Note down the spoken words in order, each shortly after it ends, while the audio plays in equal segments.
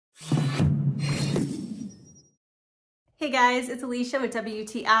Hey guys, it's Alicia with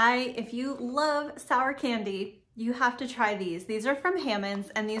WTI. If you love sour candy, you have to try these. These are from Hammond's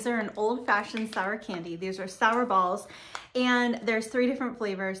and these are an old-fashioned sour candy. These are sour balls and there's 3 different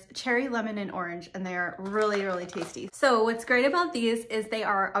flavors, cherry, lemon, and orange, and they're really, really tasty. So what's great about these is they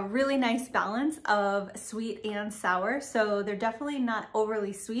are a really nice balance of sweet and sour. So they're definitely not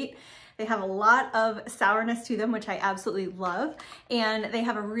overly sweet. They have a lot of sourness to them, which I absolutely love, and they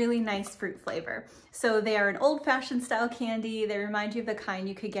have a really nice fruit flavor. So they are an old-fashioned style candy. They remind you of the kind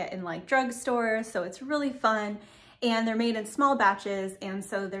you could get in like drugstores, so it's really fun. And they're made in small batches, and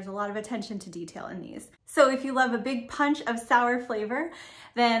so there's a lot of attention to detail in these. So if you love a big punch of sour flavor,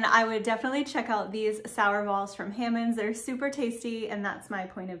 then I would definitely check out these sour balls from Hammond's. They're super tasty, and that's my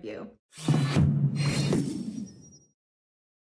point of view.